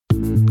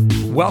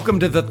Welcome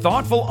to the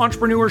Thoughtful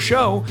Entrepreneur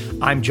Show.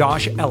 I'm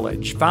Josh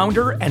Elledge,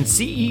 founder and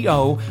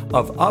CEO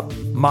of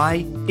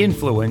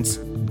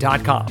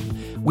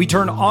UpMyInfluence.com. We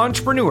turn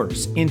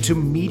entrepreneurs into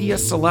media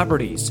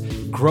celebrities,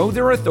 grow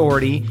their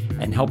authority,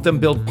 and help them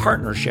build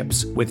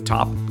partnerships with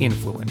top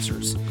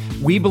influencers.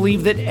 We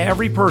believe that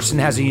every person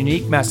has a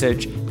unique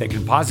message that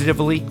can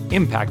positively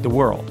impact the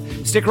world.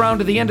 Stick around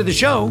to the end of the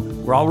show,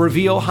 where I'll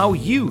reveal how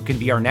you can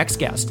be our next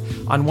guest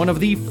on one of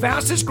the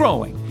fastest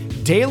growing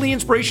daily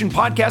inspiration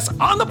podcasts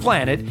on the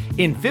planet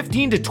in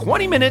 15 to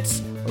 20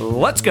 minutes.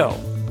 Let's go.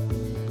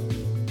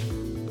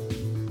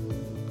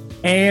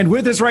 And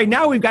with us right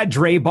now, we've got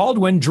Dre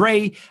Baldwin.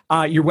 Dre,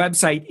 your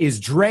website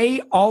is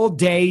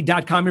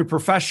dreallday.com. You're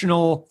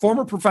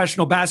former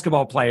professional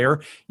basketball player.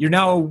 You're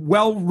now a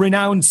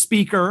well-renowned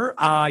speaker.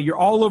 You're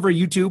all over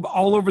YouTube,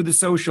 all over the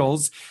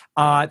socials.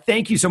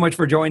 Thank you so much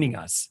for joining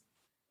us.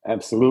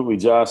 Absolutely,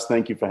 Josh.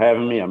 Thank you for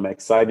having me. I'm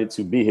excited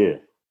to be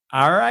here.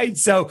 All right.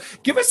 So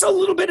give us a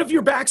little bit of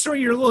your backstory,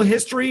 your little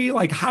history,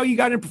 like how you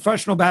got into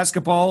professional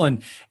basketball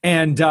and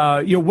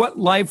what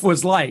life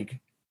was like.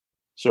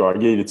 Sure. I'll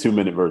give you the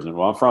 2-minute version.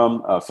 Well, I'm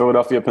from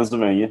Philadelphia,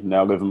 Pennsylvania.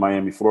 Now I live in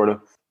Miami,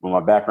 Florida. Well, my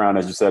background,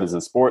 as you said, is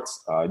in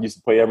sports. I used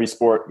to play every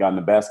sport, got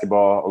into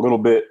basketball a little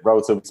bit,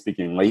 relatively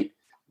speaking, late,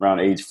 around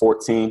age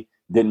 14.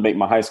 Didn't make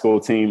my high school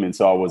team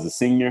until I was a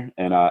senior.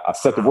 And I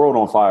set the world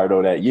on fire,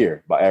 though, that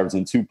year by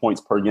averaging 2 points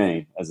per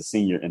game as a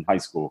senior in high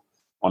school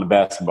on the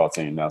basketball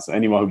team now. So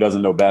anyone who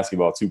doesn't know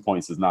basketball, 2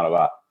 points is not a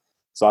lot.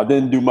 So I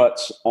didn't do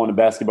much on the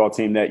basketball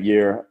team that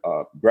year.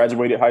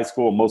 Graduated high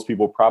school. Most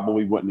people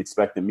probably wouldn't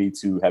expected me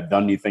to have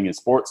done anything in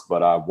sports,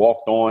 but I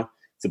walked on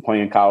to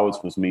playing college,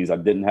 which means I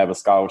didn't have a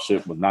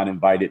scholarship, was not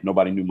invited.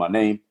 Nobody knew my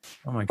name.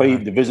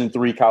 Played Division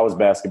III college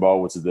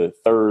basketball, which is the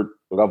third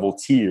level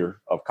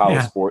tier of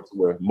college sports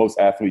where most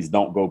athletes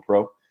don't go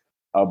pro.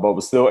 But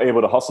was still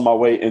able to hustle my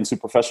way into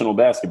professional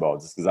basketball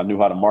just because I knew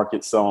how to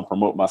market, sell, and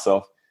promote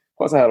myself.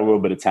 Plus, I had a little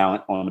bit of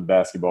talent on the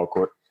basketball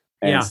court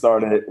and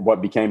started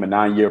what became a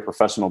 9-year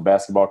professional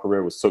basketball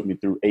career, which took me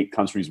through 8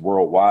 countries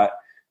worldwide.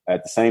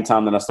 At the same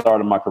time that I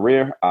started my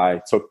career,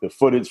 I took the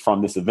footage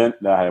from this event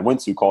that I went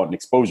to called an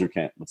exposure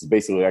camp, which is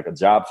basically like a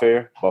job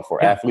fair, but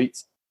for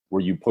athletes,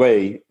 where you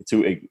play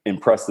to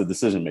impress the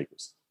decision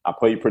makers. I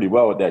played pretty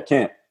well at that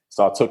camp.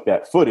 So I took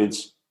that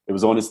footage. It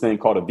was on this thing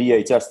called a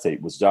VHS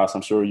tape, which, Josh,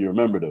 I'm sure you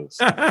remember those.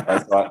 So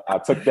I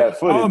took that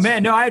footage. Oh,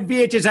 man. No, I had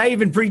VHS. I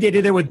even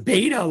predated it with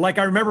Beta. Like,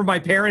 I remember my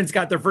parents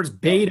got their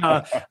first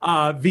Beta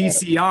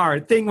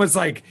VCR. Thing was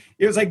like,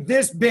 it was like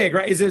this big,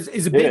 right? Is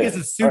as big as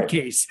a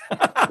suitcase.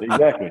 Right.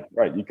 Exactly.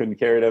 Right. You couldn't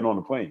carry that on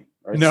the plane.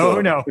 Right?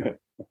 No.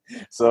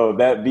 So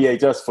that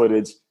VHS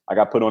footage, I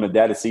got put on a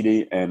data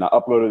CD, and I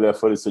uploaded that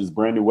footage to this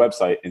brand new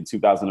website in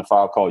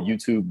 2005 called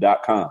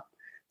YouTube.com.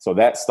 So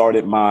that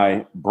started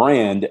my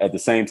brand at the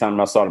same time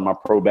I started my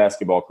pro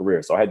basketball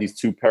career. So I had these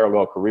 2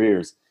 parallel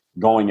careers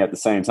going at the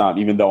same time,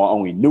 even though I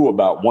only knew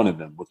about one of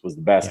them, which was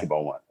the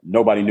basketball one.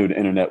 Nobody knew the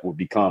internet would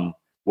become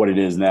what it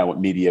is now with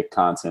media,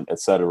 content, et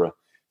cetera.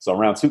 So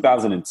around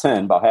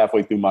 2010, about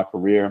halfway through my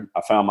career,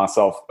 I found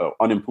myself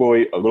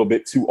unemployed a little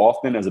bit too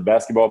often as a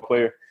basketball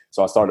player.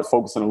 So I started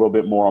focusing a little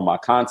bit more on my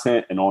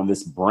content and on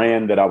this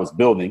brand that I was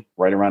building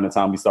right around the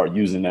time we started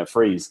using that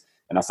phrase.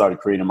 And I started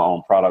creating my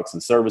own products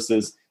and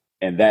services.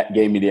 And that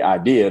gave me the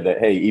idea that,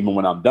 hey, even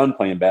when I'm done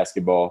playing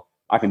basketball,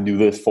 I can do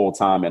this full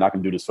time and I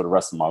can do this for the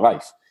rest of my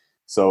life.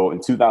 So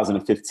in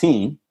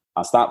 2015,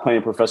 I stopped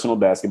playing professional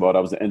basketball.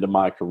 That was the end of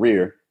my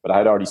career, but I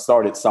had already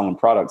started selling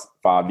products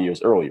 5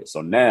 years earlier.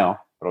 So now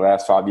for the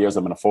last 5 years,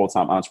 I've been a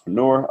full-time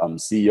entrepreneur. I'm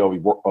CEO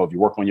of You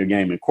Work on Your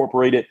Game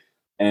Incorporated.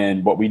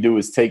 And what we do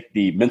is take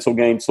the mental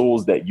game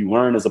tools that you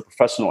learn as a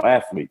professional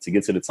athlete to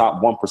get to the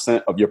top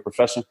 1% of your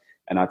profession.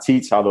 And I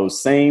teach how those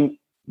same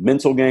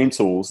mental game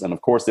tools, and of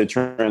course their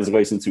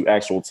translation to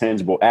actual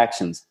tangible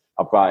actions,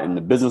 apply in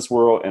the business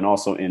world and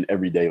also in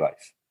everyday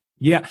life.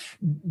 Yeah.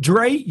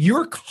 Dre,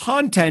 your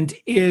content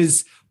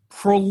is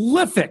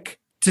prolific,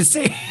 to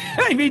say,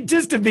 I mean,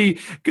 just to be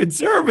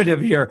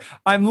conservative here.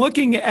 I'm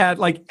looking at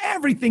like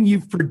everything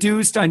you've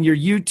produced on your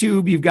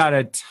YouTube. You've got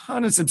a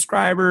ton of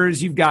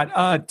subscribers. You've got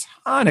a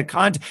ton of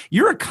content.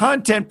 You're a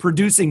content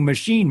producing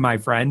machine, my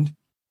friend.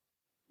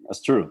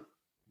 That's true.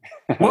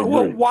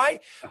 Well,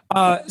 why?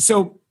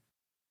 So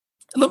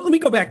let me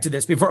go back to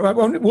this before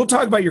we'll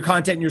talk about your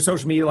content and your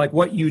social media, like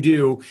what you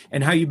do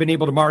and how you've been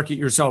able to market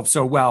yourself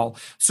so well.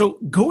 So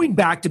going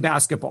back to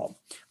basketball,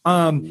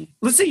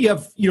 let's say you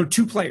have,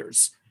 2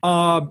 players.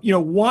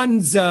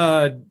 One's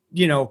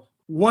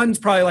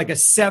probably like a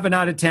 7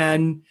 out of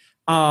 10.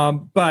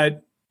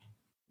 But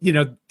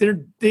they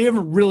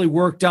haven't really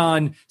worked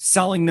on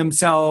selling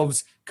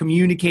themselves,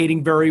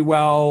 communicating very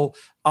well.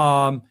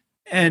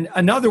 And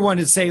another one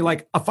is say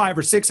like a 5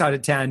 or 6 out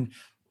of 10,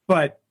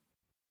 but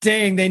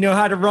dang, they know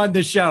how to run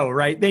the show,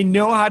 right? They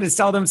know how to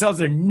sell themselves.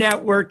 They're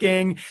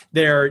networking.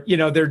 They're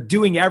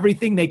doing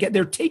everything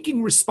they're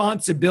taking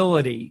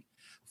responsibility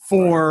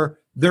for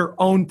their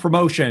own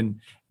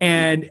promotion.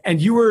 And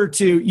you were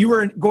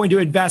going to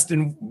invest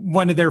in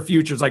one of their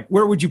futures. Like,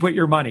 where would you put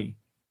your money?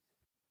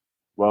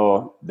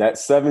 Well, that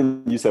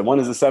 7, you said one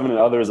is a 7 and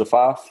the other is a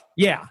 5?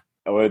 Yeah.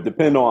 Well, it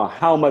depends on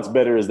how much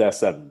better is that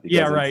 7. Because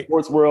Yeah, in right. the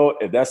sports world,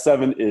 if that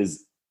 7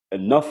 is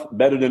enough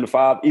better than the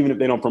 5, even if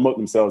they don't promote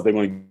themselves, they're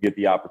going to get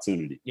the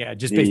opportunity. Yeah,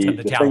 just based on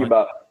the thing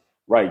talent.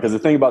 Right, because the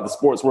thing about the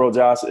sports world,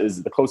 Josh,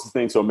 is the closest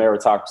thing to a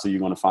meritocracy you're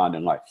going to find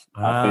in life.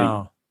 I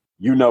think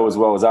you know as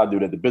well as I do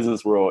that the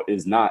business world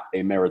is not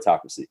a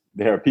meritocracy.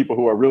 There are people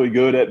who are really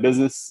good at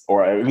business,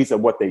 or at least at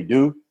what they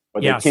do,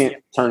 but they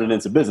can't turn it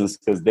into business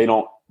because they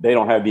don't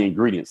have the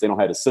ingredients. They don't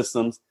have the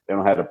systems. They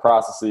don't have the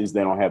processes.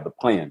 They don't have the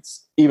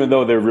plans, even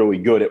though they're really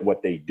good at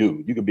what they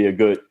do. You could be a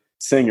good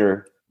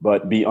singer,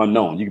 but be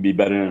unknown. You could be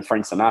better than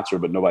Frank Sinatra,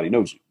 but nobody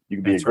knows you. You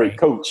could be a great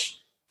coach,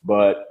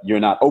 but you're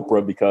not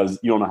Oprah because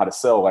you don't know how to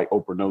sell like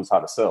Oprah knows how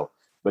to sell.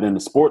 But in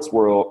the sports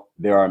world,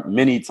 there are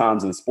many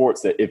times in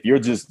sports that if you're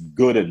just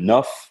good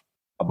enough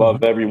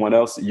above everyone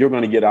else, you're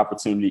going to get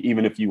opportunity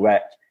even if you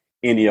lack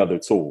any other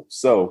tool.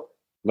 So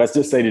let's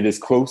just say that it's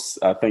close.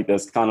 I think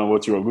that's kind of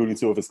what you're alluding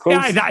to. If it's close,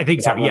 I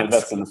think so. Yes,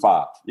 that's in the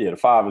 5. Yeah, the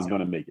 5 is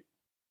going to make it.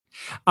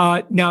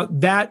 Now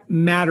that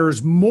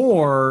matters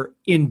more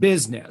in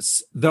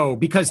business, though,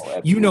 because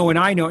and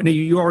I know, and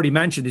you already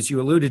mentioned this, you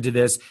alluded to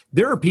this.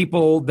 There are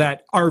people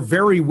that are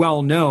very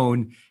well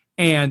known,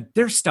 and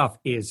their stuff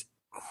is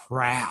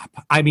crap.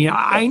 I mean,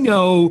 I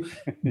know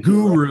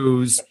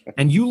gurus,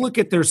 and you look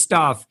at their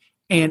stuff,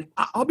 and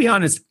I'll be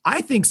honest,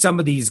 I think some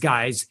of these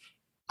guys,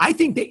 I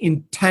think they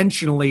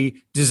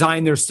intentionally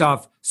design their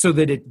stuff so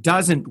that it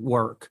doesn't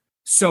work,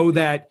 so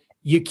that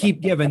you keep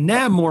giving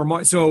them more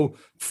money. So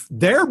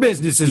their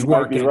business is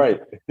working,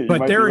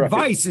 but their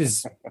advice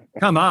is,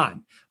 come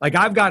on. Like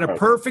I've got a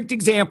perfect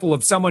example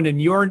of someone in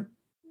your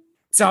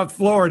South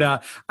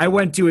Florida. I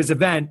went to his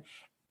event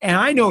and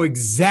I know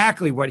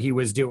exactly what he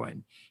was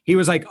doing. He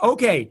was like,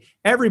 okay,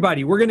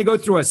 everybody, we're going to go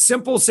through a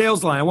simple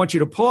sales line. I want you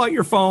to pull out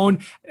your phone.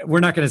 We're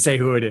not going to say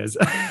who it is.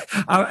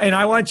 And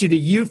I want you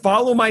to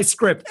follow my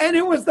script. And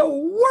it was the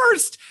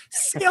worst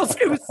sales.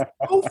 It was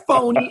so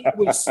phony. It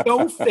was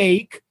so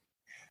fake.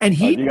 And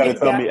he you got to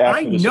tell me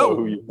after the show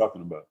who you're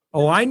talking about.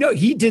 Oh, I know.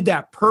 He did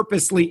that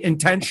purposely,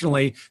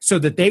 intentionally, so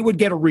that they would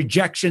get a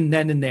rejection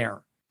then and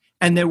there.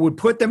 And they would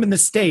put them in the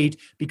state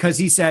because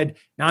he said,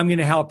 now I'm going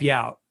to help you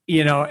out.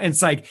 And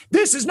it's like,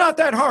 this is not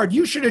that hard.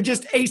 You should have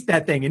just aced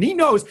that thing. And he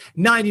knows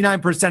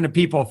 99% of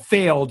people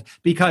failed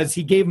because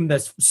he gave them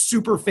this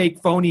super fake,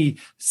 phony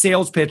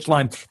sales pitch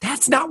line.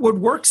 That's not what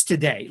works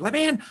today. Like,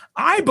 man,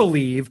 I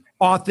believe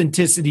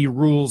authenticity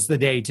rules the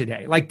day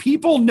today. Like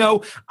people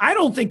know, I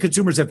don't think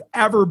consumers have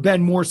ever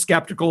been more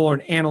skeptical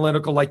or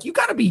analytical. Like you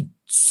got to be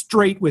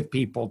straight with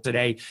people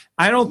today.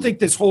 I don't think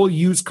this whole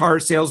used car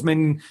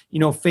salesman,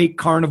 fake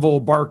carnival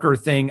barker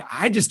thing,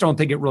 I just don't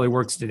think it really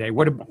works today.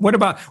 What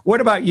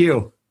about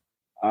you?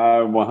 I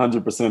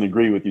 100%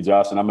 agree with you,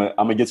 Josh, and I'm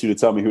gonna get you to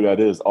tell me who that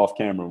is off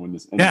camera when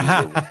this interview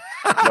is over.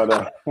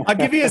 But,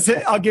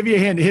 I'll give you a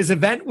hint. His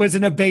event was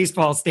in a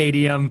baseball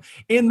stadium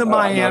in the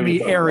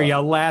Miami area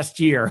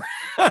last year.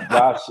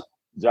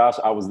 Josh,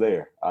 I was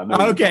there. I know.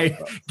 Okay,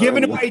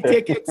 giving away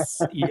tickets.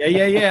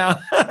 Yeah.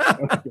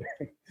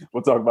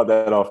 We'll talk about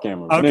that off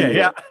camera. Okay,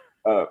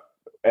 anyway,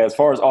 as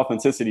far as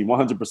authenticity,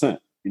 100%.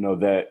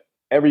 That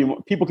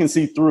people can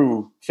see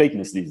through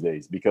fakeness these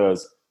days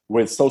because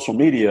with social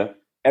media,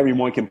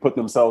 everyone can put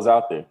themselves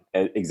out there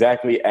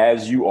exactly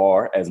as you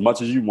are, as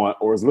much as you want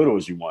or as little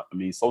as you want. I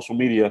mean, social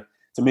media,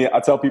 to me, I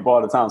tell people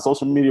all the time,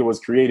 social media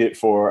was created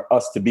for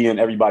us to be in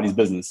everybody's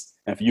business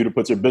and for you to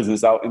put your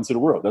business out into the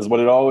world. That's what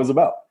it all is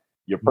about.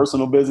 Your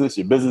personal business,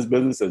 your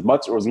business, as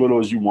much or as little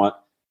as you want.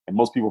 And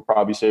most people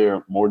probably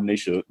share more than they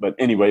should. But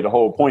anyway, the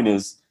whole point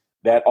is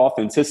that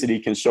authenticity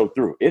can show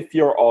through. If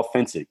you're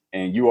authentic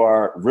and you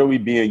are really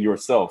being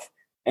yourself,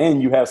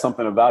 and you have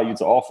something of value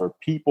to offer,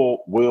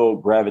 people will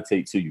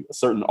gravitate to you. A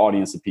certain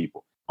audience of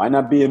people. Might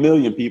not be 1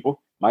 million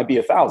people, might be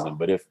 1,000,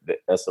 but if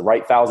that's the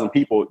right 1,000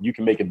 people, you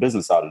can make a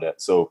business out of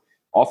that. So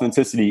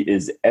authenticity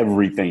is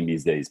everything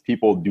these days.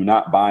 People do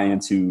not buy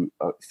into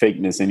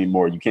fakeness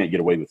anymore. You can't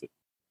get away with it.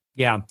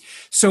 Yeah.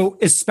 So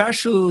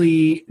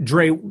especially,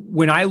 Dre,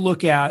 when I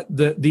look at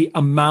the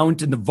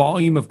amount and the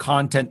volume of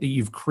content that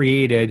you've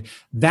created,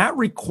 that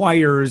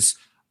requires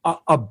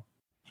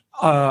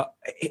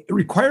it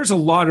requires a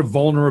lot of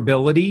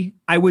vulnerability,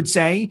 I would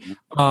say,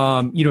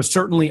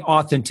 certainly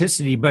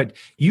authenticity, but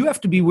you have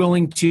to be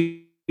willing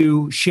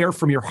to share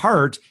from your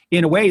heart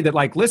in a way that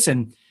like,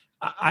 listen,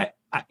 I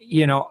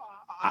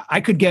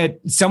could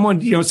get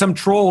someone, some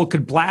troll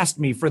could blast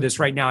me for this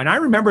right now. And I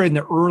remember in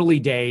the early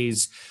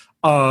days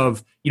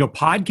of,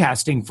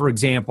 podcasting, for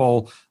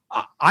example,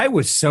 I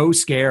was so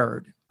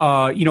scared,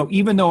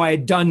 even though I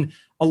had done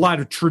a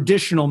lot of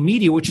traditional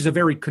media, which is a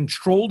very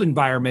controlled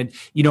environment.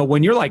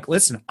 When you're like,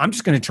 listen, I'm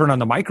just going to turn on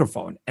the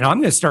microphone and I'm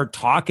going to start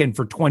talking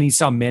for 20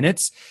 some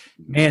minutes.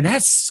 Man,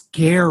 that's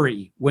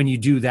scary when you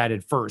do that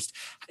at first.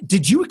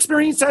 Did you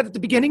experience that at the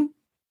beginning?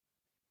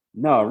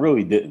 No, I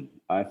really didn't.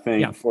 I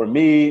think for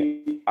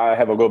me, I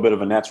have a little bit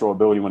of a natural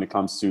ability when it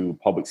comes to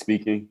public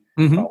speaking.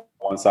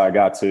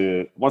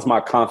 once my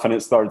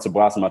confidence started to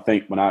blossom, I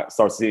think when I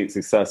started seeing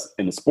success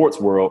in the sports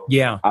world,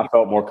 I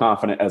felt more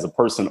confident as a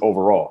person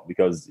overall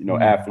because,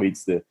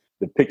 athletes, the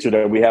picture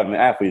that we have in an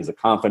athlete is a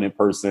confident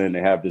person.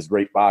 They have this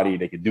great body.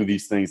 They can do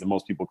these things that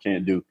most people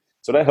can't do.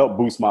 So that helped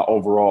boost my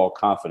overall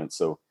confidence.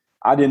 So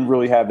I didn't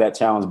really have that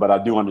challenge, but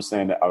I do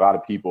understand that a lot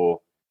of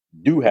people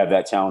do have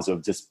that challenge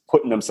of just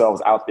putting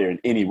themselves out there in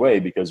any way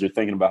because you're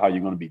thinking about how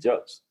you're going to be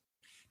judged.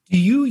 Do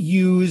you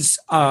use,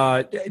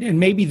 and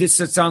maybe this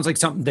sounds like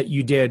something that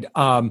you did,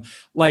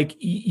 like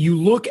you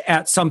look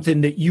at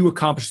something that you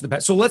accomplished in the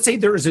past. So let's say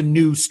there is a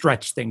new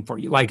stretch thing for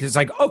you. Like, it's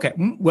like, okay,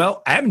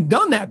 well, I haven't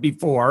done that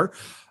before,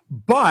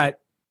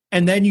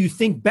 and then you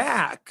think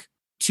back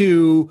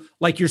to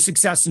like your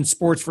success in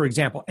sports, for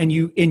example, and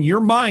you, in your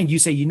mind, you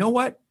say, you know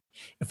what,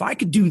 if I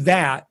could do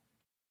that,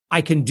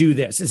 I can do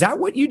this. Is that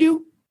what you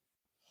do?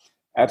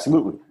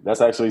 Absolutely.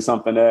 That's actually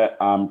something that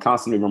I'm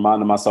constantly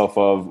reminding myself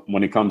of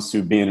when it comes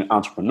to being an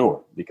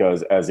entrepreneur,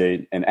 because as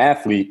an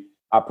athlete,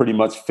 I pretty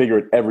much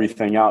figured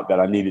everything out that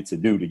I needed to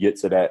do to get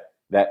to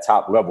that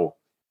top level.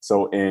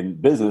 So in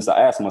business,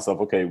 I asked myself,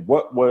 okay,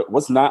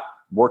 what's not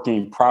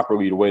working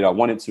properly the way that I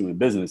wanted to in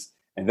business?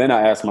 And then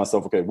I asked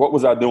myself, okay, what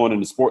was I doing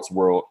in the sports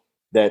world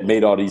that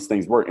made all these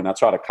things work? And I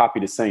try to copy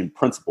the same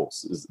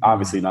principles. It's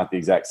obviously not the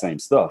exact same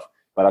stuff,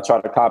 but I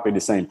try to copy the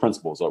same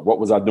principles. Or what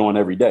was I doing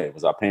every day?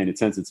 Was I paying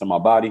attention to my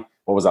body?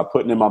 What was I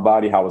putting in my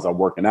body? How was I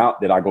working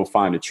out? Did I go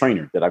find a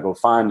trainer? Did I go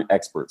find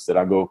experts? Did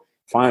I go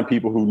find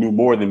people who knew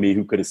more than me,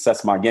 who could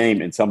assess my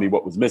game and tell me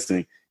what was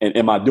missing? And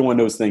am I doing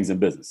those things in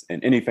business?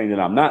 And anything that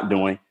I'm not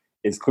doing,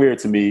 it's clear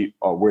to me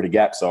where the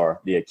gaps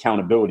are, the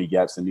accountability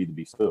gaps that need to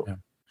be filled. Yeah.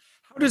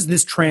 How does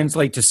this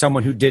translate to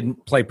someone who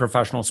didn't play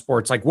professional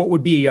sports? Like, what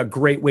would be a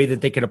great way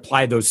that they could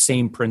apply those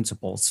same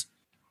principles?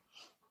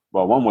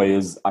 Well, one way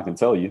is I can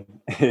tell you.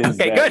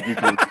 Okay,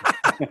 good.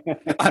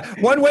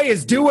 One way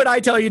is do what I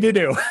tell you to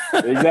do.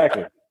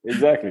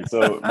 Exactly.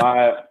 So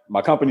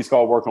my company's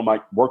called Work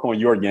on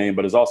Your Game,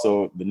 but it's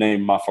also the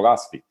name of my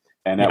philosophy.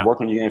 And that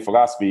Work on Your Game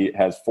philosophy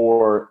has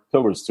 4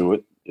 pillars to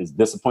it: is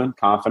discipline,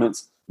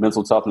 confidence,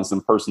 mental toughness,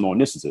 and personal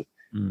initiative.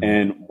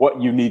 And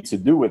what you need to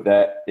do with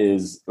that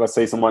is, let's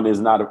say someone is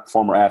not a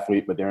former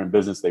athlete, but they're in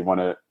business. They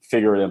want to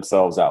figure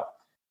themselves out.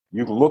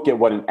 You can look at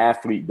what an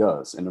athlete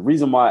does. And the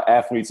reason why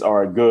athletes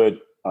are a good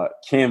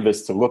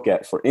canvas to look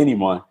at for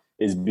anyone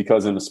is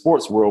because in the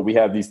sports world, we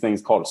have these things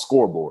called a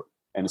scoreboard.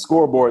 And the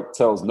scoreboard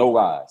tells no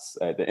lies.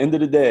 At the end of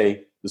the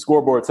day, the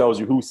scoreboard tells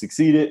you who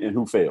succeeded and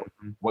who failed,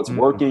 what's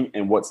working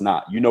and what's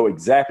not. You know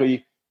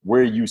exactly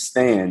where you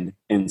stand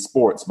in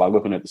sports by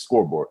looking at the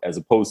scoreboard, as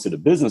opposed to the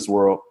business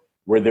world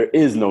where there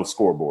is no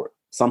scoreboard.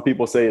 Some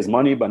people say it's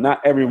money, but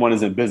not everyone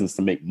is in business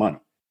to make money.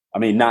 I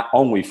mean, not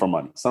only for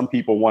money. Some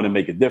people want to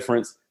make a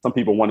difference. Some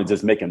people want to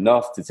just make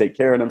enough to take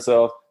care of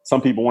themselves.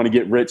 Some people want to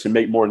get rich and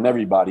make more than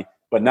everybody,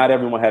 but not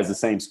everyone has the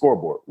same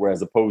scoreboard.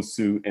 Whereas opposed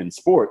to in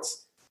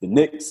sports, the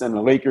Knicks and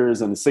the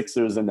Lakers and the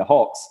Sixers and the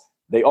Hawks,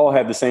 they all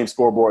have the same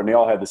scoreboard and they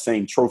all have the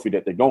same trophy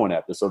that they're going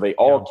after. So they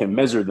all can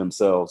measure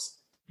themselves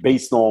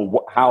based on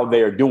how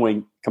they're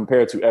doing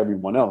compared to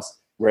everyone else.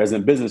 Whereas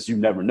in business, you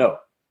never know.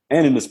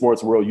 And in the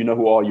sports world, you know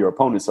who all your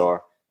opponents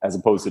are, as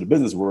opposed to the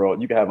business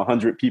world. You can have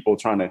 100 people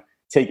trying to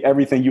take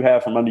everything you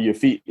have from under your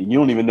feet and you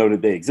don't even know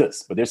that they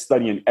exist, but they're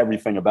studying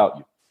everything about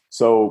you.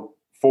 So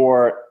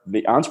for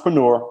the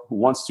entrepreneur who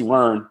wants to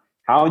learn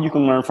how you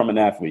can learn from an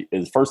athlete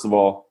is, first of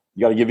all,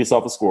 you got to give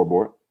yourself a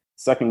scoreboard.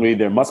 Secondly,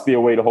 there must be a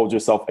way to hold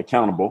yourself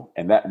accountable,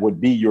 and that would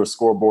be your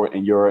scoreboard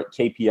and your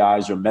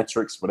KPIs, your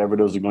metrics, whatever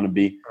those are going to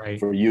be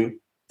for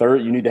you.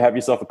 Third, you need to have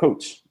yourself a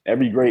coach.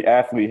 Every great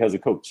athlete has a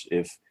coach.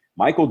 If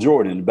Michael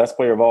Jordan, the best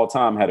player of all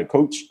time, had a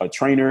coach, a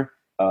trainer,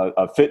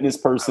 a fitness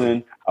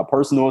person, a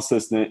personal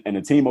assistant, and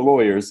a team of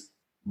lawyers,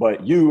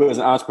 but you as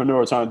an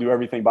entrepreneur are trying to do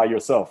everything by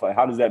yourself,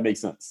 how does that make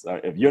sense?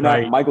 If you're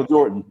not Michael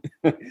Jordan,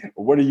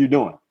 what are you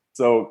doing?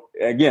 So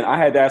again, I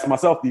had to ask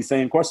myself these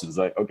same questions.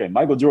 Like, okay,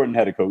 Michael Jordan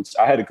had a coach.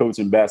 I had a coach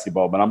in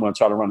basketball, but I'm going to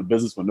try to run a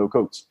business with no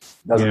coach.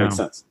 Doesn't make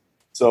sense.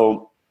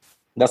 So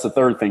that's the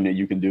third thing that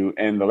you can do.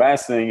 And the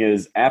last thing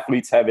is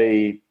athletes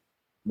we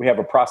have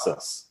a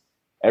process.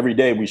 Every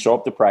day we show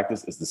up to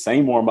practice. It's the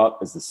same warm up.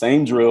 It's the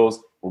same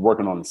drills. We're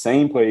working on the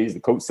same plays. The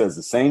coach says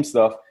the same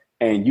stuff.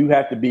 And you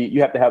have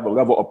to have a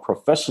level of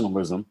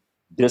professionalism,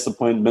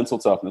 discipline, mental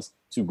toughness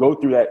to go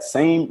through that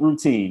same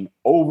routine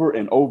over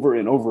and over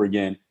and over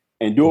again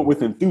and do it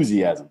with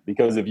enthusiasm.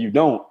 Because if you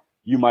don't,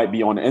 you might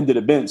be on the end of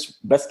the bench,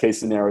 best case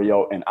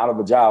scenario, and out of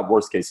a job,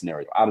 worst case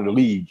scenario, out of the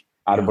league,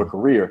 out of a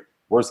career,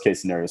 worst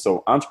case scenario.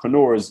 So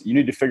entrepreneurs, you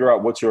need to figure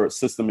out what your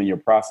system and your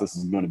process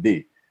is going to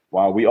be.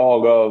 While we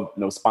all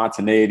love,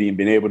 spontaneity and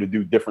being able to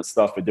do different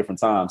stuff at different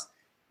times,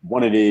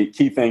 one of the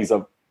key things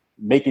of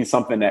making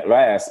something that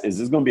lasts is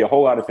there's going to be a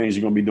whole lot of things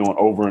you're going to be doing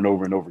over and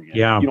over and over again.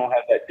 Yeah. If you don't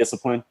have that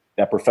discipline,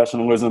 that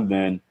professionalism,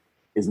 then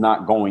it's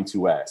not going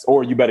to last.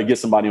 Or you better get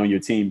somebody on your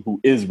team who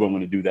is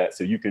willing to do that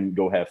so you can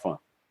go have fun.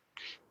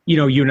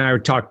 You and I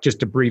talked just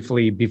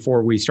briefly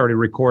before we started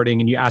recording,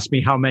 and you asked me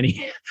how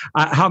many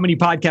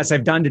podcasts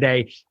I've done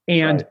today.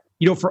 And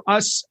for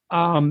us,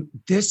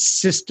 this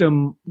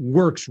system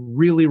works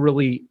really,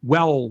 really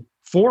well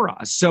for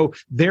us. So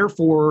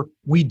therefore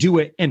we do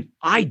it, and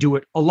I do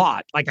it a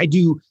lot. Like I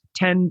do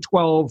 10,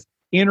 12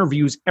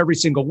 interviews every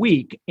single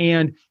week.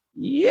 And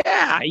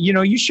yeah,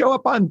 you show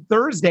up on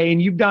Thursday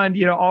and you've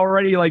done,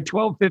 already like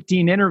 12,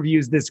 15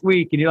 interviews this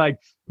week. And you're like,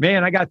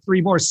 man, I got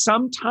 3 more.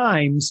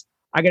 Sometimes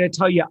I got to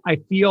tell you, I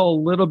feel a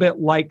little bit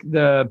like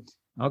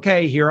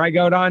okay, here I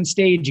go on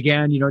stage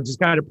again, just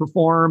got to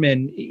perform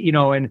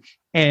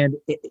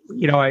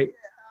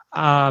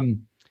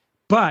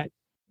but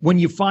when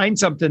you find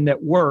something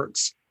that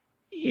works,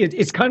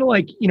 it's kind of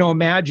like,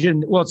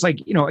 imagine, well, it's like,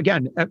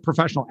 again, a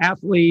professional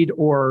athlete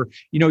or,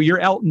 you're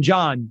Elton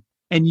John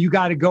and you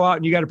got to go out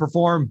and you got to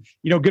perform,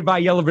 Goodbye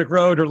Yellow Brick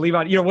Road or Leave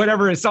Out,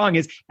 whatever his song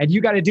is. And you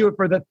got to do it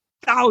for the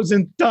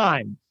 1,000th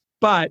time.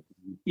 But,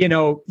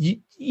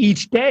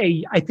 each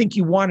day, I think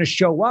you want to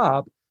show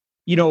up,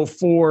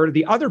 for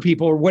the other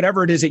people or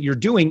whatever it is that you're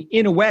doing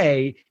in a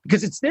way,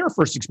 because it's their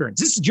first experience.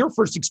 This is your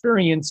first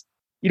experience,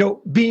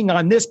 being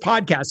on this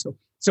podcast.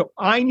 So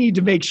I need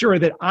to make sure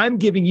that I'm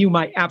giving you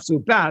my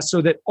absolute best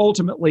so that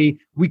ultimately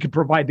we could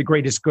provide the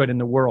greatest good in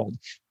the world.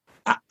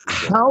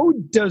 How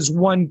does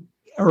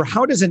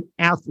an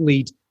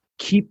athlete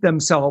keep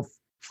themselves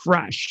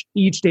fresh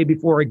each day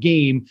before a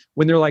game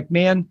when they're like,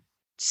 man,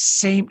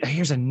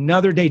 here's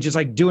another day, just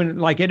like doing it,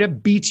 like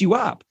it beats you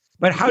up.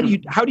 But how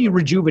do you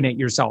rejuvenate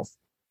yourself?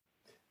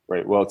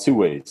 Right. Well, 2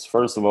 ways.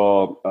 First of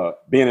all,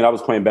 being that I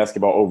was playing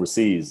basketball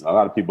overseas, a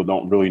lot of people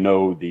don't really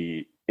know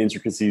the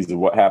intricacies of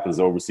what happens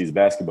overseas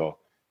basketball.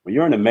 When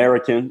you're an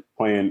American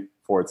playing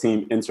for a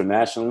team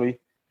internationally,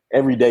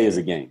 every day is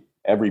a game.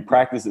 Every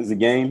practice is a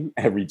game.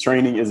 Every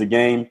training is a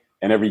game.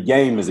 And every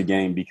game is a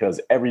game because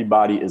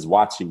everybody is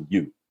watching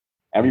you.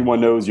 Everyone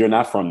knows you're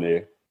not from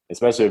there,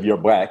 especially if you're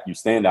black. You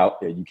stand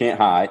out there. You can't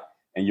hide.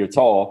 And you're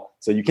tall.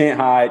 So you can't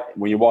hide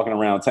when you're walking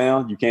around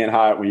town. You can't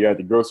hide when you're at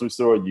the grocery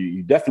store.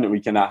 You definitely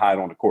cannot hide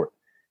on the court.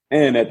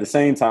 And at the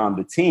same time,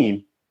 the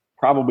team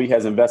probably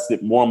has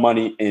invested more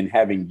money in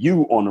having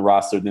you on the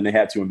roster than they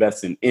had to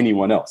invest in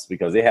anyone else,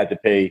 because they had to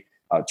pay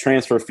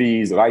transfer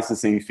fees,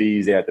 licensing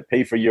fees. They had to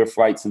pay for your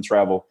flights and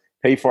travel,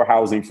 pay for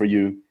housing for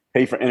you,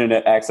 pay for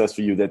internet access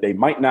for you, that they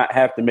might not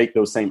have to make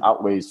those same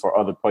outlays for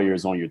other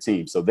players on your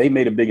team. So they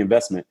made a big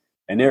investment,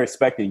 and they're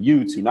expecting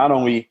you to not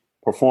only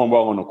perform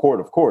well on the court,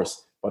 of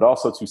course, but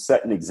also to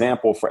set an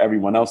example for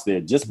everyone else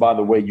there just by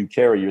the way you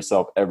carry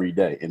yourself every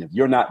day. And if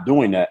you're not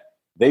doing that,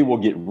 they will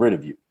get rid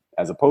of you.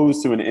 As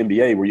opposed to an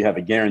NBA where you have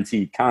a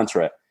guaranteed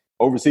contract.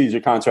 Overseas,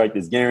 your contract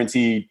is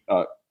guaranteed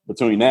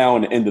between now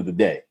and the end of the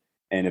day.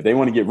 And if they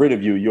want to get rid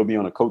of you, you'll be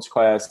on a coach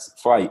class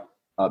flight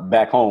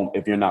back home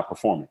if you're not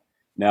performing.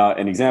 Now,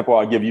 an example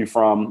I'll give you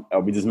from,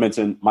 we just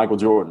mentioned Michael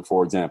Jordan,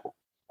 for example.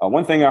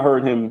 One thing I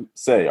read him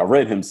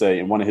say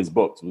in one of his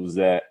books was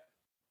that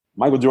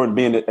Michael Jordan,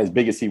 being as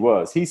big as he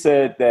was, he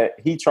said that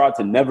he tried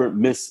to never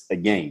miss a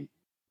game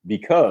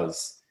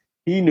because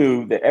he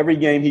knew that every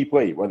game he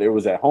played, whether it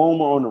was at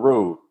home or on the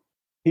road,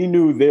 he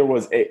knew there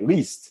was at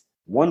least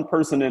one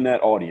person in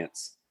that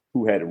audience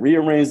who had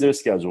rearranged their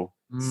schedule,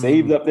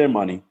 saved up their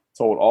money,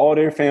 told all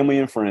their family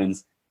and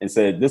friends, and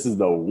said, this is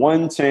the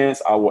one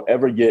chance I will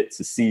ever get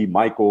to see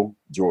Michael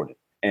Jordan.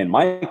 And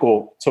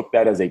Michael took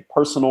that as a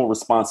personal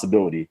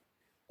responsibility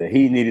that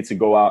he needed to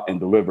go out and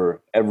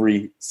deliver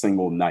every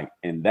single night.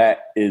 And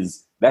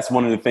that's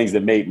one of the things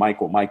that made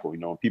Michael.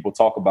 When people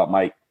talk about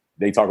Mike,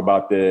 they talk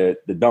about the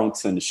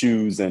dunks and the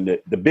shoes and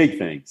the big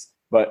things.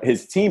 But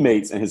his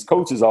teammates and his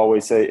coaches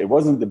always say it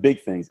wasn't the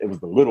big things. It was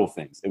the little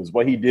things. It was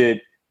what he did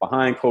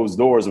behind closed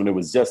doors when it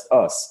was just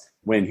us,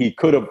 when he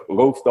could have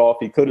loafed off,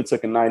 he could have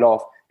took a night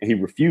off, and he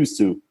refused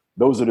to.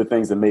 Those are the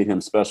things that made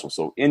him special.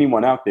 So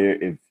anyone out there,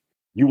 if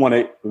you want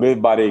to live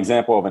by the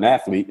example of an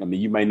athlete, I mean,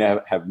 you may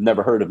have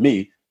never heard of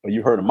me, but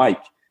you heard of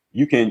Mike.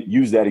 You can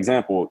use that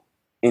example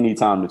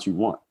anytime that you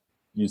want.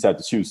 You just have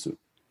to choose to.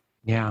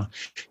 Yeah.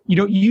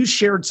 You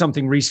shared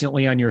something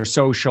recently on your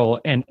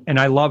social, and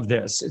I love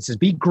this. It says,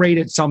 be great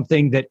at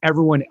something that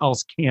everyone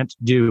else can't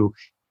do.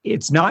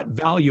 It's not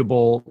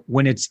valuable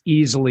when it's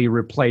easily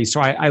replaced.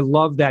 So I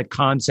love that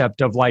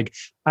concept of like,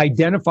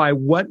 identify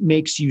what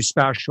makes you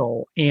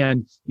special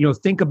and,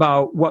 think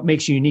about what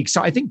makes you unique.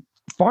 So I think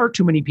far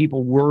too many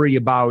people worry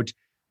about,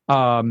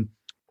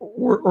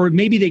 or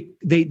maybe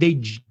they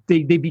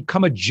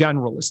become a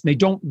generalist and they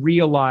don't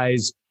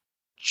realize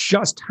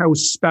just how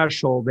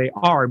special they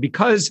are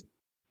because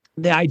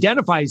they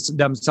identify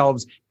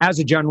themselves as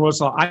a generalist.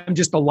 So I'm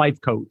just a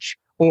life coach,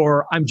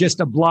 or I'm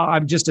just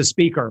a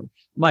speaker.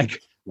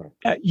 Like,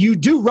 you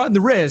do run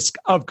the risk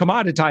of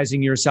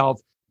commoditizing yourself,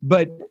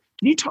 but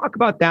can you talk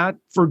about that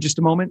for just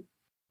a moment?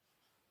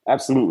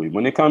 Absolutely.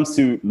 When it comes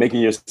to making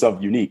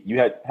yourself unique, you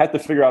had to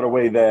figure out a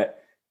way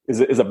that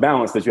is a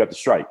balance that you have to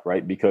strike,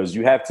 right? Because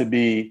it has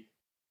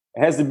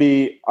to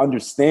be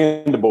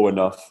understandable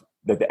enough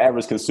that the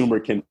average consumer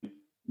can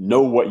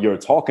know what you're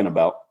talking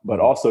about, but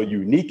also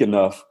unique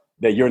enough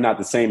that you're not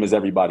the same as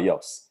everybody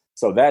else.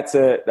 So that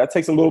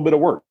takes a little bit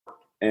of work.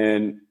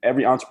 And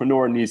every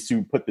entrepreneur needs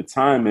to put the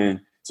time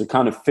in to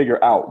kind of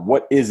figure out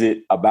what is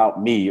it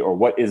about me, or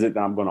what is it that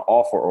I'm going to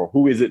offer, or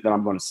who is it that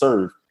I'm going to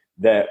serve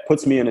that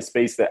puts me in a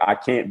space that I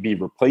can't be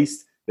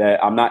replaced,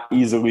 that I'm not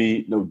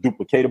easily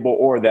duplicatable,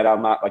 or that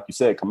I'm not, like you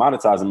said,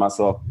 commoditizing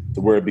myself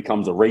to where it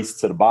becomes a race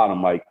to the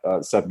bottom. Like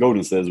Seth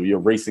Godin says, where you're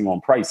racing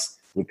on price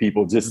with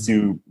people just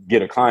to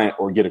get a client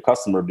or get a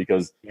customer,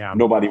 because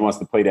nobody wants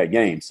to play that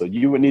game. So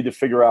you would need to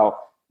figure out,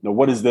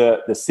 what is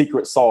the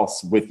secret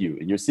sauce with you?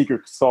 And your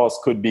secret sauce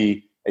could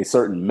be a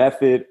certain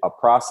method, a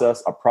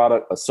process, a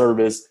product, a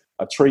service,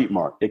 a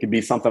trademark. It could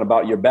be something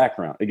about your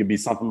background. It could be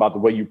something about the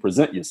way you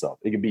present yourself.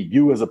 It could be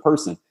you as a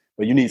person,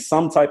 but you need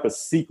some type of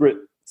secret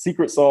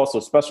sauce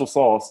or special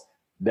sauce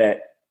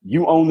that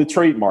you own the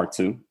trademark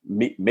to,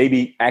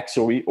 maybe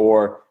actually,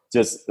 or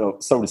just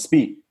so to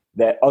speak,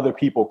 that other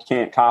people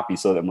can't copy,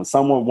 so that when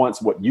someone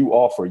wants what you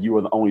offer, you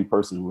are the only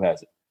person who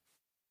has it.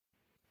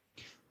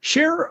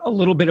 Share a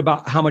little bit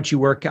about how much you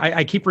work.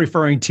 I keep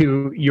referring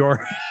to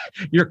your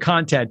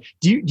content.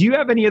 Do you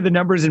have any of the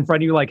numbers in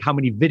front of you, like how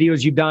many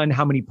videos you've done,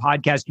 how many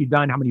podcasts you've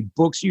done, how many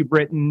books you've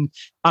written?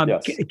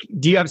 Yes.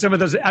 Do you have some of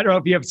those? I don't know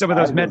if you have some of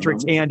those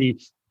metrics handy,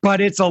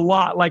 but it's a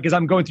lot. Like, as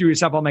I'm going through your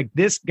stuff, I'm like,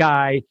 this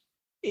guy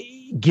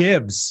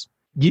gives.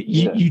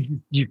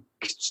 You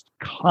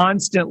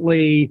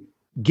constantly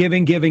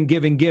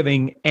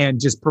giving, and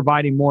just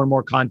providing more and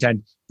more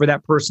content for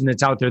that person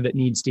that's out there that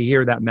needs to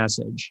hear that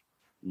message.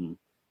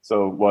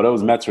 So, well,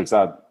 those metrics,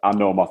 I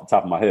know them off the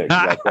top of my head.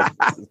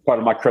 That's part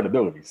of my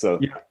credibility. So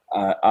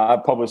I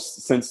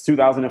published since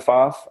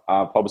 2005.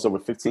 I published over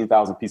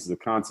 15,000 pieces of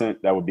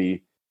content. That would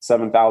be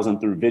 7,000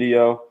 through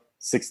video,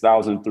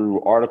 6,000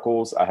 through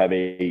articles. I have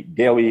a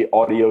daily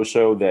audio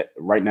show that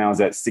right now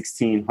is at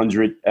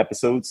 1,600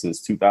 episodes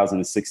since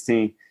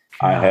 2016.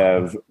 I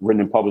have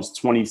written and published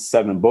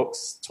 27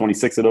 books.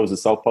 26 of those are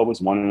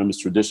self-published. One of them is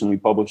traditionally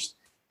published.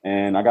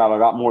 And I got a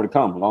lot more to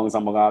come, as long as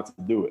I'm allowed to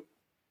do it.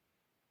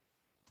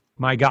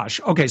 My gosh.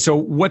 Okay. So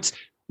what's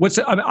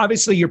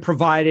obviously you're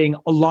providing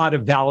a lot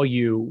of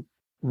value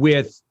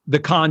with the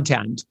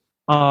content.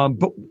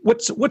 But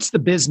what's the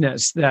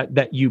business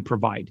that you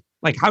provide?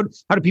 Like, how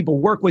do people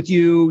work with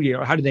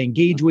you? How do they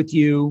engage with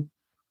you?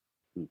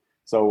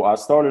 So I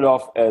started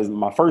off as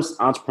my first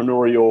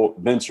entrepreneurial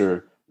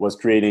venture was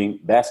creating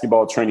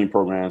basketball training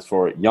programs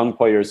for young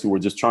players who were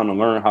just trying to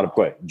learn how to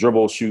play,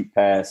 dribble, shoot,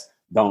 pass,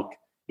 dunk.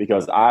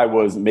 Because I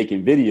was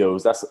making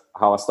videos. That's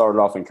how I started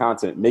off in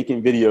content,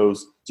 making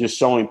videos, just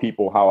showing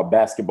people how a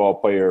basketball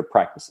player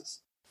practices.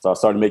 So I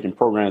started making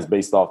programs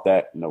based off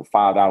that,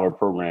 $5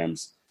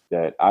 programs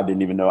that I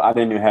didn't even know. I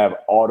didn't even have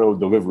auto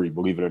delivery,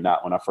 believe it or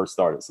not, when I first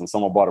started. So when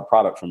someone bought a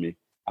product from me,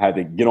 I had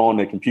to get on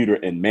the computer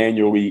and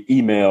manually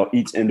email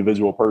each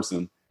individual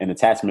person an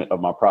attachment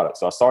of my product.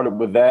 So I started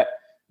with that.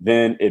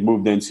 Then it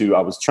moved into,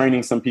 I was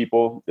training some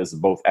people. This is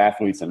both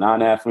athletes and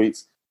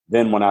non-athletes.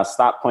 Then when I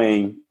stopped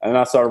playing, and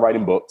I started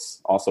writing books,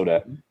 also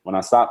that. When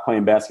I stopped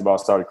playing basketball, I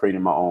started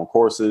creating my own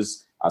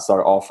courses. I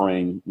started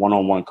offering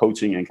one-on-one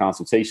coaching and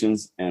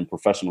consultations and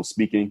professional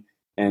speaking.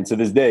 And to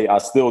this day, I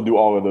still do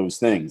all of those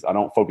things. I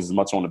don't focus as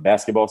much on the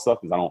basketball stuff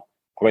because I don't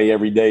play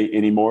every day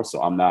anymore.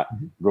 So I'm not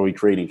really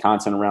creating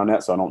content around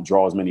that. So I don't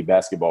draw as many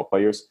basketball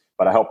players.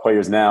 But I help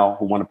players now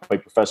who want to play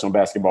professional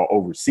basketball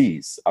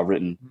overseas. I've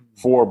written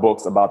 4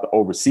 books about the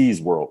overseas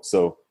world.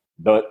 So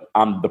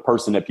I'm the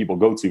person that people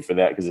go to for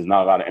that, because there's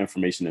not a lot of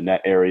information in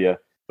that area,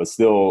 but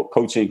still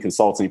coaching,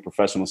 consulting,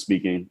 professional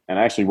speaking. And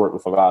I actually work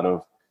with a lot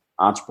of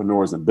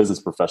entrepreneurs and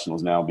business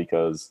professionals now,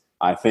 because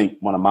I think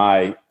one of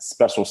my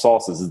special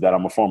sauces is that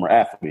I'm a former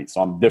athlete. So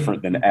I'm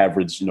different than the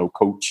average,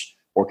 coach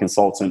or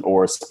consultant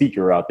or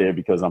speaker out there,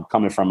 because I'm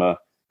coming from a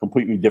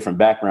completely different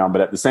background.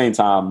 But at the same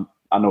time,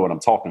 I know what I'm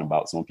talking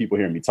about. So when people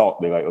hear me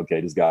talk, they're like, okay,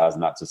 this guy's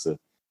not just a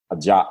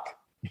jock,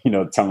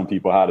 telling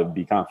people how to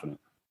be confident.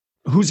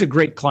 Who's a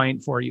great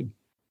client for you?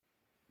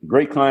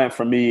 Great client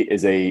for me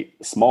is a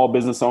small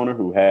business owner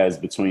who has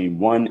between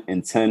 1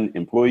 and 10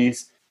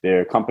 employees.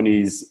 Their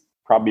company's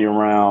probably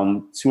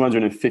around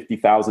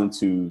 $250,000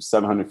 to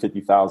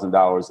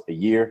 $750,000 a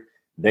year.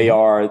 They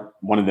are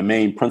one of the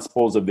main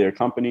principals of their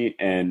company,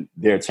 and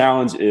their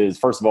challenge is,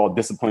 first of all,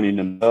 disciplining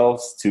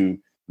themselves to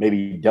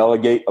maybe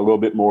delegate a little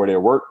bit more of their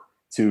work,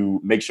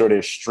 to make sure they're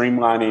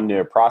streamlining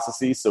their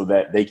processes so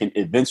that they can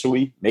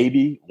eventually,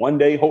 maybe one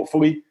day,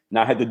 hopefully,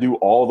 not have to do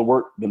all the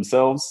work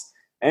themselves,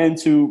 and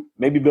to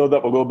maybe build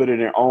up a little bit of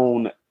their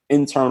own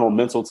internal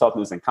mental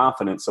toughness and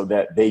confidence so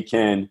that they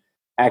can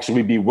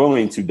actually be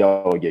willing to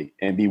delegate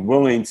and be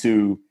willing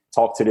to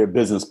talk to their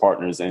business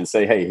partners and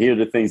say, hey, here are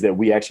the things that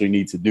we actually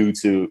need to do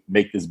to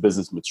make this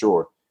business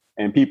mature.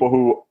 And people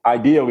who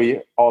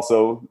ideally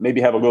also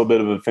maybe have a little bit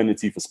of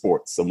affinity for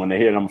sports. So when they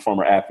hear I'm a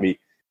former athlete,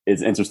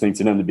 it's interesting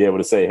to them to be able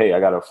to say, hey, I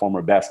got a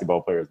former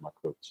basketball player as my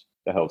coach.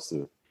 That helps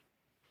too.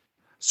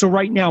 So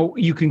right now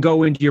you can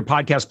go into your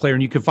podcast player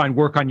and you can find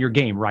Work on Your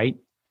Game, right?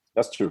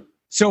 That's true.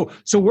 So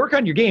Work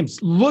on Your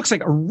Games looks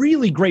like a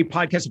really great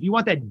podcast. If you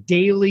want that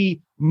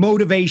daily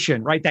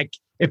motivation, right? That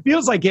it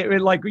feels like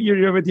like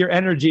you're with your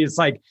energy. It's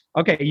like,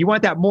 okay, you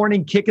want that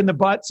morning kick in the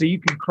butt so you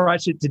can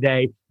crush it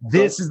today.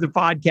 This is the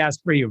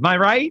podcast for you. Am I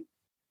right?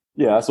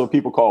 Yeah, that's what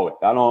people call it.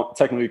 I don't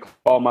technically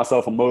call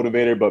myself a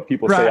motivator, but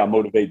people say I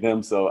motivate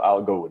them, so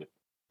I'll go with it.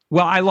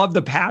 Well, I love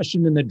the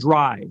passion and the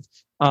drive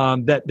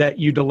that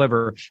you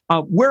deliver.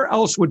 Where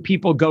else would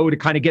people go to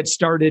kind of get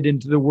started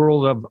into the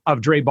world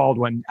of Dre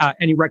Baldwin?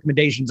 Any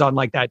recommendations on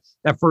like that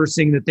first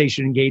thing that they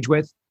should engage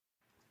with?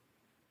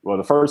 Well,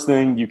 the first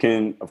thing you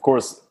can, of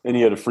course,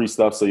 any of the free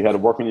stuff. So you had to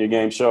work on your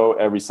game show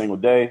every single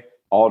day.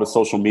 All the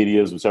social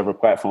medias, whichever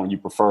platform you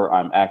prefer,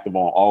 I'm active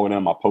on all of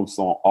them. I post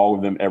on all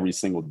of them every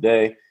single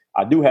day.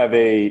 I do have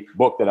a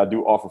book that I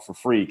do offer for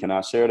free. Can I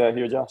share that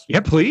here, Josh?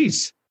 Yeah,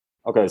 please.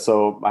 Okay,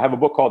 so I have a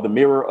book called The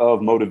Mirror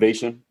of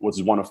Motivation, which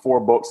is one of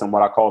 4 books and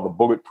what I call the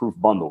Bulletproof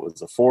Bundle.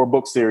 It's a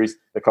 4-book series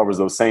that covers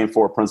those same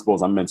 4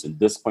 principles I mentioned: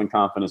 discipline,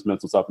 confidence,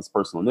 mental toughness,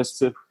 personal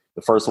initiative.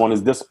 The first one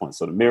is discipline.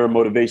 So the Mirror of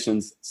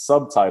Motivation's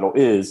subtitle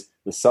is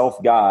The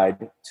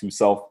Self-Guide to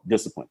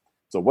Self-Discipline.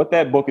 So what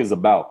that book is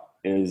about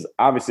is,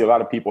 obviously a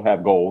lot of people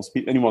have goals.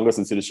 Anyone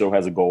listening to the show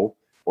has a goal,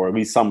 or at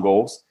least some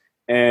goals.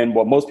 And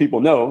what most people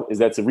know is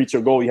that to reach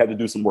your goal, you have to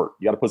do some work.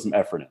 You got to put some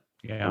effort in.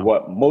 Yeah. And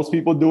what most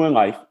people do in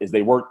life is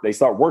they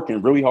start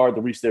working really hard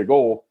to reach their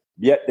goal,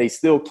 yet they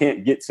still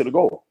can't get to the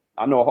goal.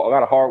 I know a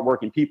lot of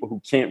hardworking people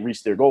who can't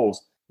reach their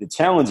goals. The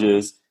challenge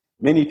is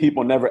many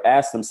people never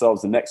ask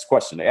themselves the next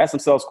question. They ask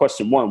themselves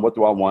question 1, what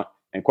do I want?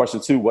 And question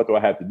 2, what do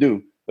I have to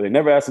do? But they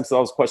never ask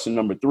themselves question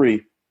number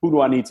 3, who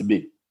do I need to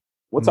be?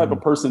 What type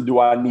of person do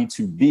I need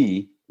to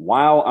be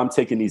while I'm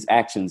taking these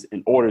actions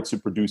in order to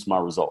produce my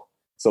result?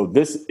 So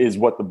this is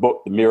what the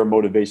book, The Mirror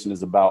Motivation,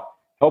 is about,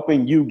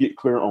 helping you get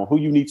clear on who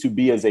you need to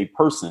be as a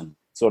person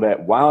so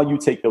that while you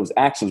take those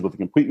actions with a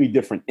completely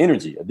different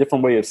energy, a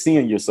different way of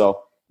seeing yourself,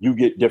 you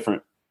get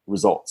different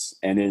results.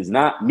 And it is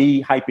not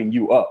me hyping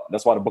you up.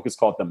 That's why the book is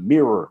called The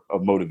Mirror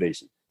of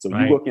Motivation. So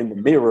you look in the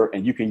mirror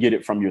and you can get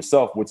it from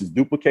yourself, which is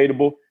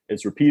duplicatable,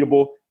 it's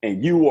repeatable,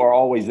 and you are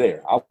always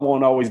there. I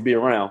won't always be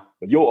around,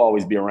 but you'll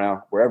always be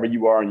around wherever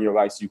you are in your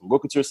life. So you can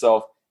look at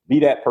yourself,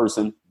 be that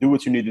person, do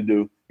what you need to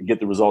do, and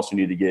get the results you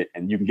need to get.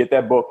 And you can get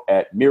that book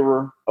at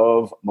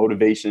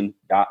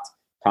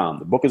mirrorofmotivation.com.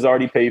 The book is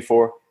already paid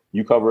for.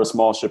 You cover a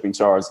small shipping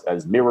charge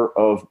as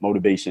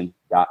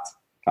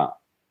mirrorofmotivation.com.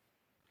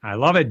 I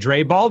love it.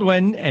 Dre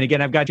Baldwin. And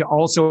again, I've got you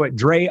also at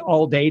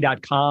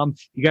dreallday.com.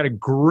 You got a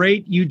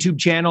great YouTube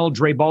channel,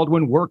 Dre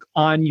Baldwin. Work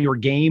on your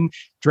game.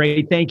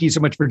 Dre, thank you so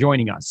much for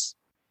joining us.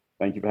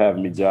 Thank you for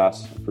having me,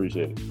 Josh.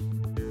 Appreciate it.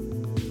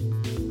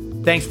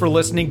 Thanks for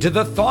listening to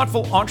the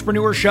Thoughtful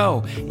Entrepreneur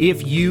Show.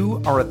 If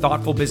you are a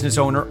thoughtful business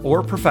owner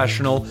or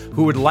professional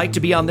who would like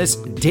to be on this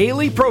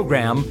daily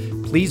program,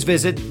 please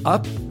visit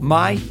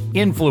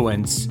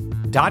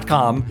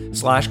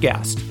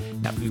upmyinfluence.com/guest.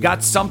 Now, if you've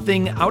got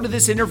something out of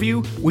this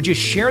interview, would you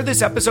share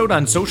this episode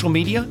on social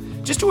media?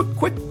 Just do a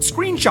quick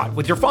screenshot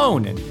with your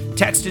phone and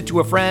text it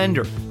to a friend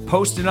or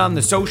post it on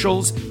the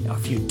socials. Now,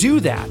 if you do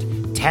that,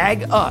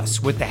 tag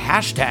us with the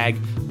hashtag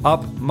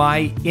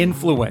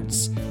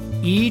UpMyInfluence.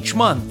 Each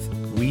month,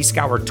 we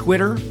scour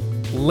Twitter,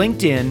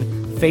 LinkedIn,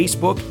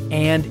 Facebook,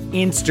 and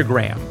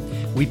Instagram.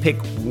 We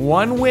pick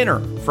one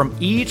winner from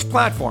each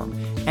platform,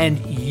 and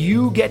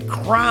you get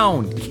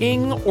crowned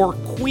king or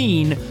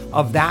queen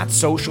of that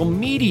social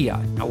media.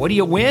 Now, what do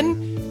you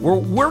win?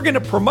 We're going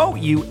to promote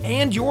you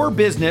and your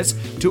business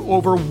to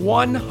over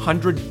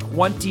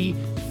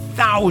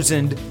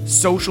 120,000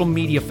 social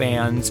media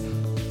fans,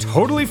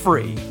 totally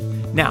free.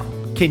 Now,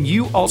 can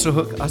you also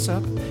hook us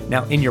up?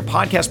 Now, in your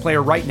podcast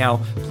player right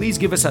now, please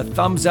give us a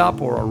thumbs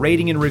up or a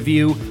rating and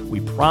review. We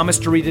promise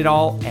to read it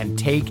all and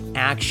take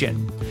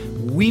action.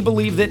 We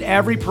believe that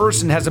every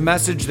person has a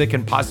message that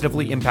can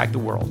positively impact the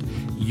world.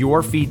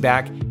 Your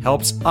feedback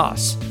helps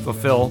us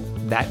fulfill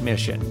that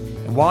mission.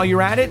 And while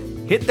you're at it,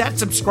 hit that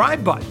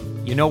subscribe button.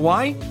 You know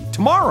why?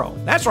 Tomorrow,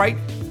 that's right,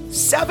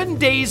 7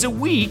 days a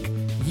week,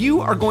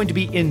 you are going to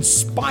be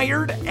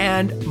inspired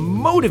and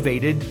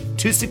motivated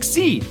to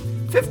succeed.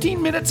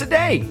 15 minutes a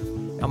day.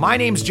 Now, my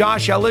name's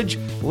Josh Elledge.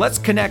 Let's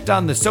connect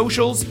on the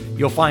socials.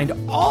 You'll find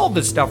all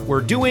the stuff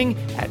we're doing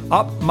at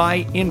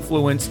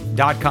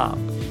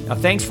upmyinfluence.com. Now,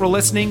 thanks for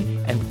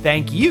listening, and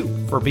thank you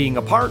for being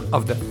a part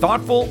of the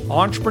Thoughtful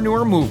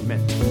Entrepreneur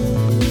Movement.